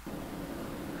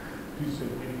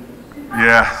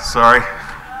 Yeah, sorry.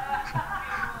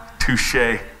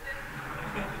 Touche.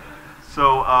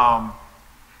 So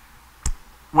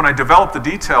when I developed the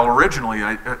detail originally,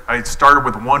 I started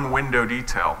with one window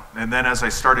detail. And then as I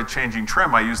started changing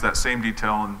trim, I used that same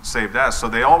detail and saved as. So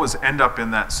they always end up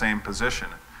in that same position,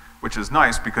 which is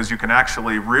nice because you can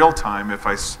actually real time, if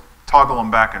I toggle them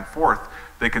back and forth,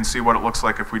 they can see what it looks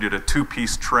like if we did a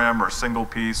 2-piece trim or single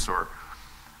piece or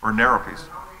narrow piece.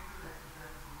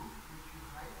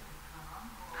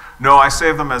 No, I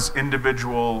save them as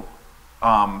individual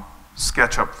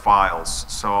SketchUp files.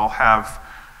 So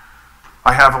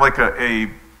I have like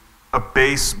a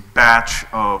base batch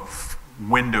of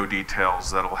window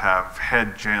details that'll have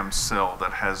head jamb sill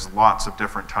that has lots of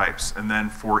different types. And then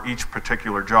for each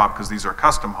particular job, because these are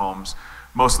custom homes,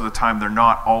 most of the time they're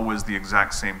not always the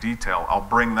exact same detail. I'll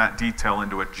bring that detail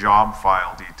into a job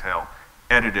file detail,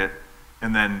 edit it,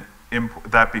 and then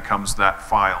that becomes that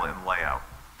file in layout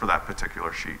for that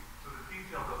particular sheet. So the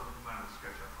detail doesn't come out of the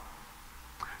SketchUp file?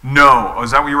 No. Oh,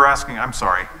 is that what you were asking? I'm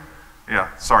sorry.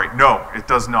 Yeah, sorry. No, it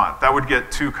does not. That would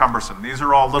get too cumbersome. These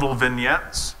are all little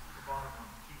vignettes.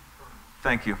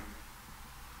 Thank you.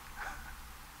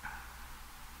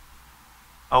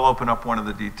 I'll open up one of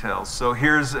the details. So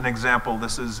here's an example.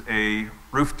 This is a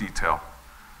roof detail.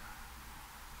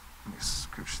 Let me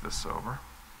scooch this over.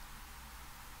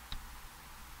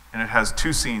 And it has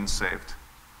 2 scenes saved.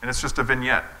 And it's just a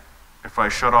vignette. If I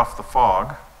shut off the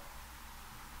fog,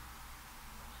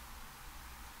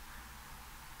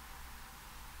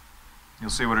 you'll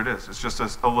see what it is. It's just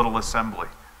a little assembly.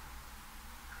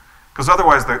 Because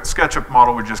otherwise the SketchUp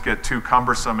model would just get too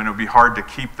cumbersome and it would be hard to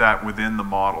keep that within the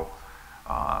model.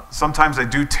 Sometimes I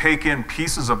do take in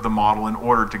pieces of the model in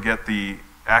order to get the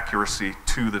accuracy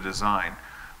to the design.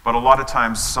 But a lot of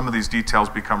times some of these details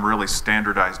become really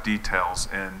standardized details.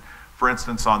 And for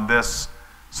instance, on this,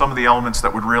 some of the elements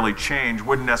that would really change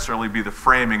wouldn't necessarily be the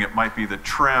framing. It might be the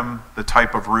trim, the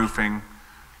type of roofing,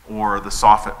 or the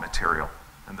soffit material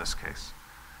in this case.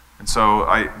 And so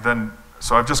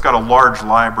I've just got a large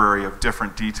library of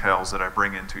different details that I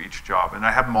bring into each job. And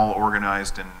I have them all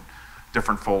organized in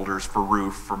different folders for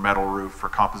roof, for metal roof, for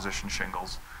composition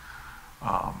shingles.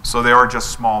 So they are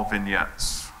just small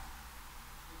vignettes.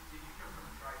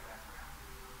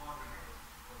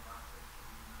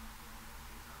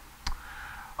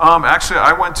 Actually,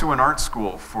 I went to an art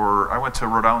school I went to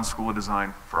Rhode Island School of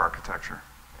Design for architecture.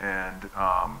 And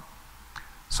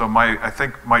so I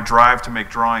think my drive to make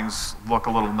drawings look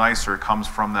a little nicer comes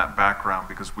from that background,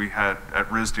 because at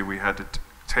RISD, we had to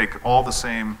take all the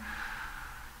same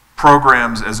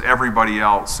programs as everybody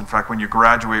else. In fact, when you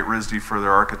graduate RISD for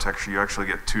their architecture, you actually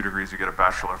get 2 degrees. You get a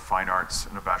Bachelor of Fine Arts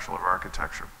and a Bachelor of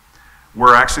Architecture.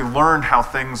 Where I actually learned how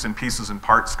things and pieces and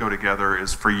parts go together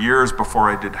is for years before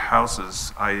I did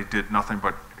houses, I did nothing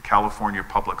but California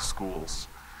public schools.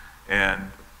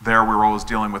 And there we were always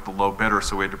dealing with the low bidder,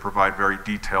 so we had to provide very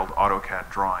detailed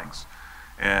AutoCAD drawings.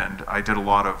 And I did a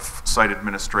lot of site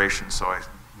administration, so I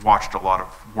watched a lot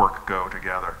of work go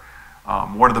together.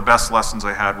 One of the best lessons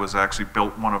I had was actually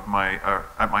built at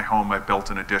my home, I built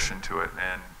an addition to it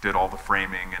and did all the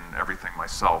framing and everything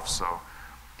myself. So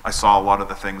I saw a lot of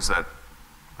the things that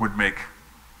would make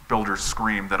builders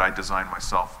scream that I designed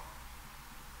myself.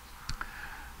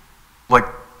 Like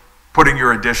putting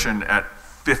your addition at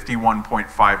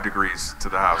 51.5 degrees to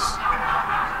the house.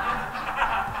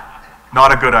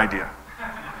 Not a good idea.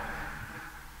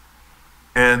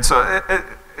 And so,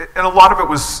 and a lot of it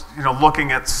was,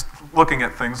 looking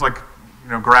at things like,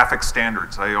 graphic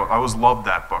standards. I always loved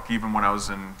that book, even when I was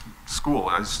in school.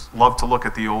 I just loved to look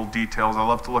at the old details. I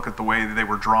loved to look at the way that they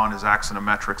were drawn as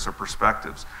axonometrics or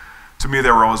perspectives. To me, they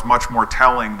were always much more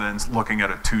telling than looking at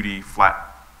a 2D flat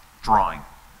drawing.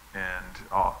 And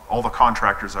all the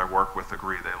contractors I work with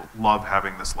agree. They love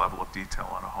having this level of detail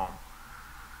on a home.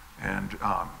 And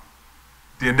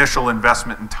the initial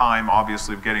investment in time,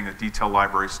 obviously, of getting a detail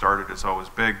library started is always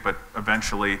big, but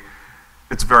eventually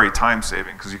it's very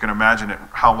time-saving, because you can imagine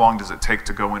how long does it take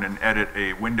to go in and edit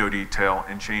a window detail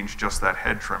and change just that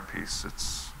head trim piece.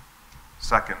 It's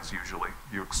seconds usually.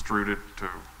 You extrude it to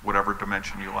whatever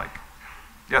dimension you like.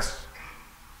 Yes?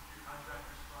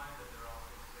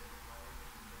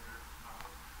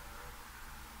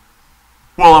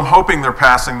 Well, I'm hoping they're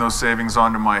passing those savings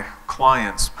on to my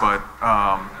clients, but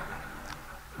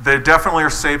they definitely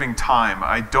are saving time.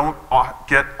 I don't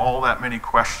get all that many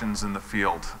questions in the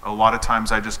field. A lot of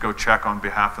times I just go check on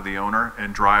behalf of the owner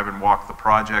and drive and walk the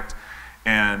project.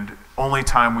 And only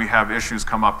time we have issues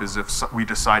come up is if we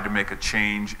decide to make a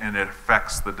change and it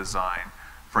affects the design.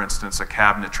 For instance, a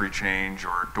cabinetry change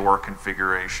or door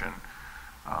configuration.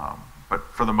 But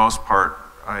for the most part,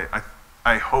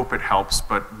 I hope it helps,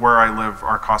 but where I live,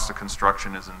 our cost of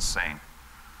construction is insane.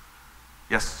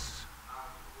 Yes?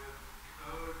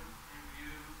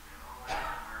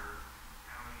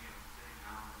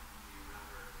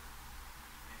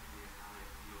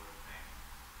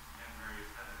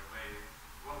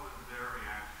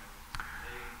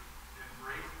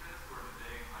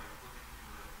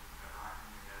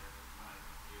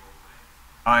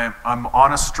 I'm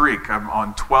on a streak. I'm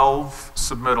on 12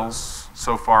 submittals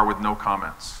so far with no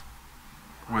comments,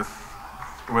 with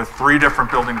 3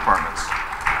 different building departments.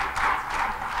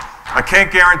 I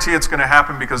can't guarantee it's going to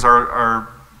happen, because our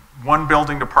one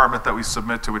building department that we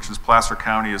submit to, which is Placer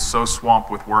County, is so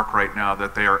swamped with work right now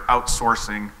that they are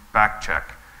outsourcing back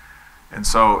check. And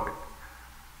so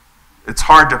it's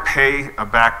hard to pay a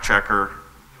back checker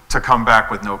to come back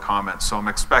with no comments. So I'm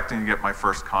expecting to get my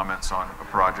first comments on a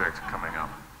project coming up.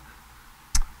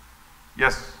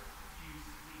 Yes?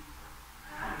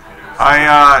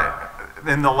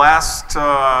 In the last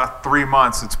 3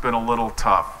 months, it's been a little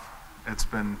tough. It's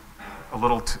been a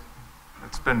little,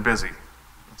 it's been busy.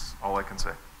 That's all I can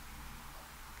say.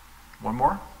 One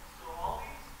more? So all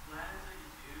these plans that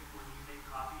you do when you make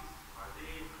copies, are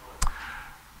they in color?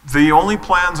 The only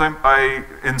plans I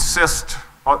insist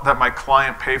that my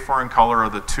client pay for in color are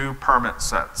the 2 permit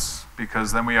sets,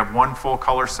 because then we have 1 full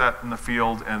color set in the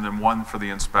field and then 1 for the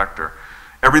inspector.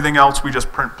 Everything else we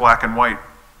just print black and white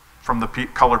from the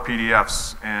color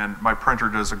PDFs, and my printer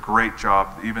does a great job.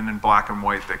 Even in black and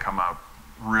white, they come out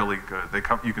really good.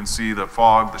 You can see the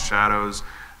fog, the shadows,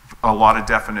 a lot of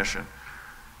definition.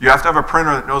 You have to have a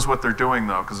printer that knows what they're doing,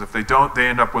 though, because if they don't, they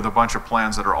end up with a bunch of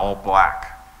plans that are all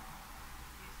black.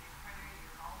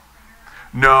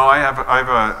 No, I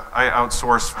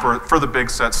outsource for the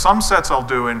big sets. Some sets I'll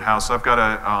do in-house. I've got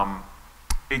a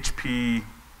HP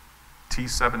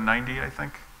T790, I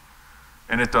think.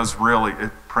 And it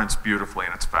prints beautifully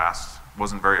and it's fast.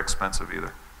 Wasn't very expensive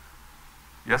either.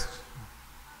 Yes?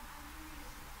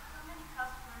 How many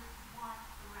customers want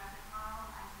the Revit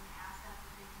model as an asset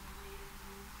that they can later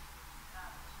use to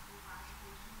do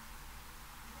modifications?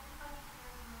 Does anybody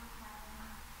here in the room have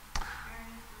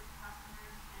any experience with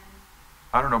customers and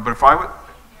I don't know, but if I would...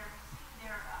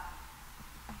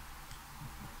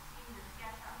 seeing their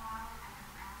SketchUp model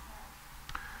as an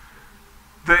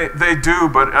asset? They do,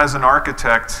 but as an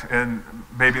architect, and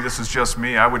maybe this is just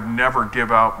me, I would never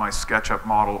give out my SketchUp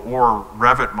model or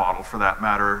Revit model for that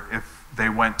matter if they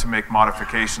went to make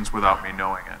modifications without me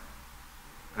knowing it.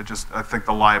 I think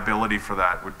the liability for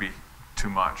that would be too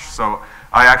much. So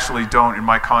I actually don't, in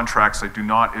my contracts, I do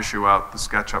not issue out the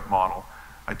SketchUp model.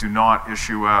 I do not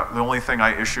issue out, the only thing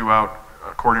I issue out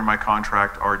according to my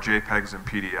contract are JPEGs and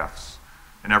PDFs,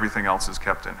 and everything else is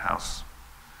kept in-house.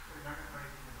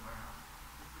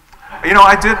 You know,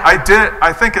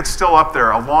 I think it's still up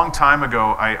there. A long time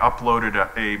ago, I uploaded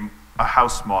a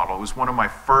house model. It was one of my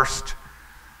first,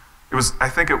 I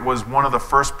think it was one of the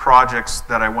first projects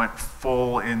that I went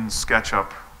full in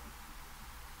SketchUp.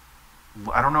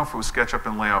 I don't know if it was SketchUp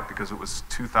and LayOut because it was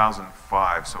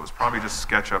 2005, so it was probably just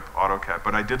SketchUp AutoCAD,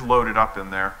 but I did load it up in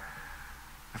there.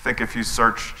 I think if you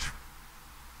searched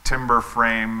timber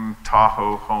frame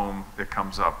Tahoe home, it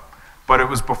comes up. But it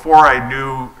was before I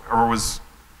knew or was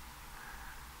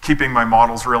keeping my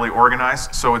models really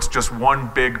organized, so it's just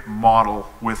one big model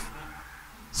with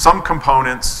some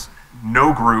components,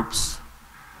 no groups.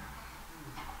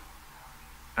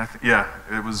 Yeah,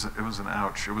 it was an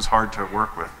ouch. It was hard to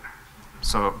work with.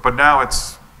 So, but now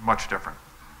it's much different.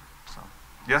 So,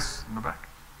 yes, in the back.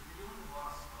 You're dealing with a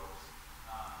lot of slopes.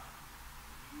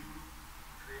 You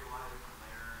create a lot of different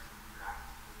layers and do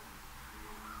practices and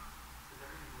creating, because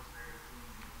everything looks very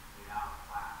clean, laid out,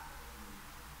 flat.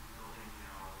 Building, you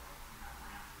have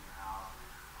ramps in your house or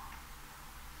you're on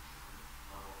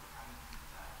level. How do you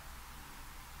keep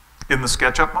that? In the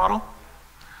SketchUp model?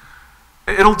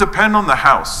 It'll depend on the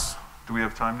house. Do we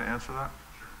have time to answer that?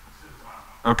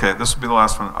 Okay, this will be the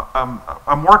last one.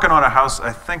 I'm working on a house.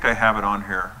 I think I have it on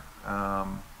here. Let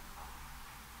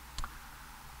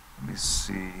me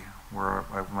see where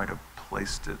I might have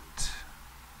placed it.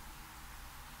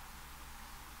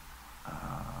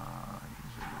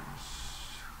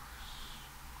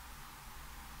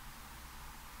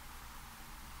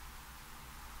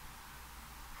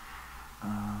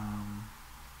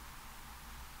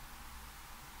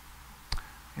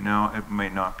 You know, it may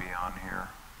not be on here.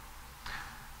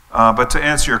 But to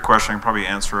answer your question, I can probably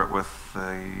answer it with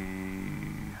the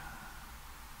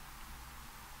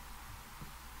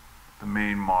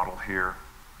main model here.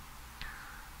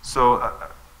 So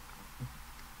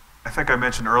I think I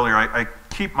mentioned earlier, I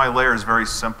keep my layers very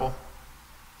simple.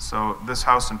 So this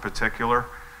house in particular,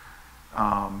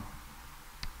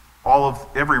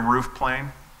 every roof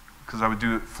plane, because I would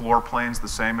do floor planes the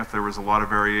same if there was a lot of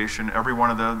variation. Every one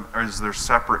of them is their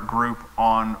separate group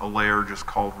on a layer just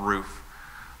called roof.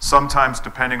 Sometimes,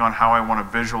 depending on how I want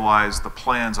to visualize the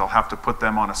plans, I'll have to put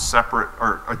them on a separate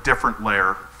or a different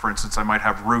layer. For instance, I might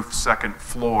have roof, second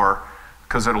floor,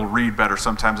 because it'll read better.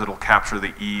 Sometimes it'll capture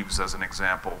the eaves as an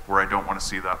example, where I don't want to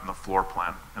see that in the floor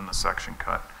plan, in the section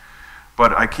cut.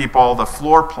 But I keep all the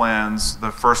floor plans, the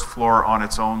first floor on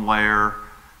its own layer,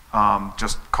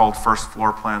 just called first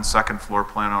floor plan, second floor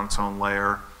plan on its own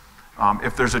layer.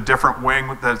 If there's a different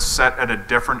wing that's set at a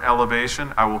different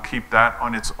elevation, I will keep that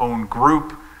on its own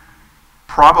group,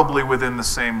 probably within the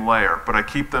same layer, but I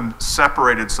keep them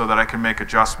separated so that I can make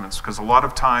adjustments, because a lot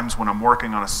of times when I'm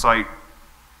working on a site,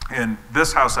 and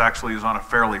this house actually is on a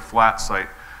fairly flat site,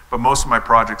 but most of my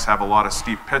projects have a lot of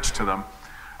steep pitch to them,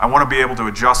 I want to be able to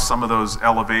adjust some of those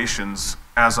elevations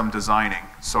as I'm designing.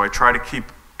 So I try to keep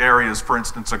areas, for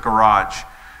instance, a garage,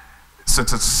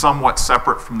 since it's somewhat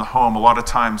separate from the home, a lot of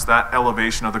times that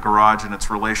elevation of the garage and its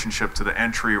relationship to the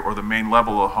entry or the main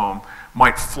level of the home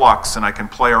might flux, and I can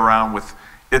play around with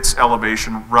its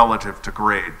elevation relative to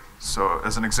grade. So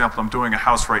as an example, I'm doing a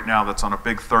house right now that's on a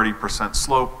big 30%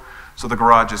 slope, so the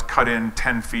garage is cut in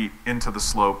 10 feet into the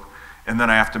slope, and then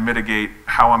I have to mitigate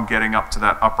how I'm getting up to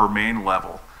that upper main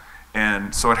level.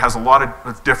 And so it has a lot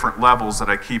of different levels that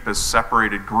I keep as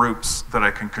separated groups that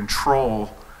I can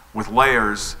control with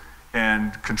layers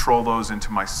and control those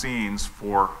into my scenes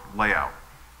for layout.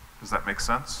 Does that make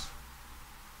sense?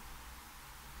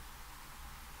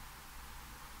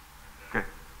 Okay,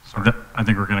 sorry. I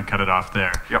think we're going to cut it off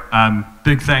there. Yep.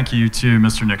 Big thank you to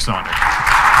Mr. Nick Sonder.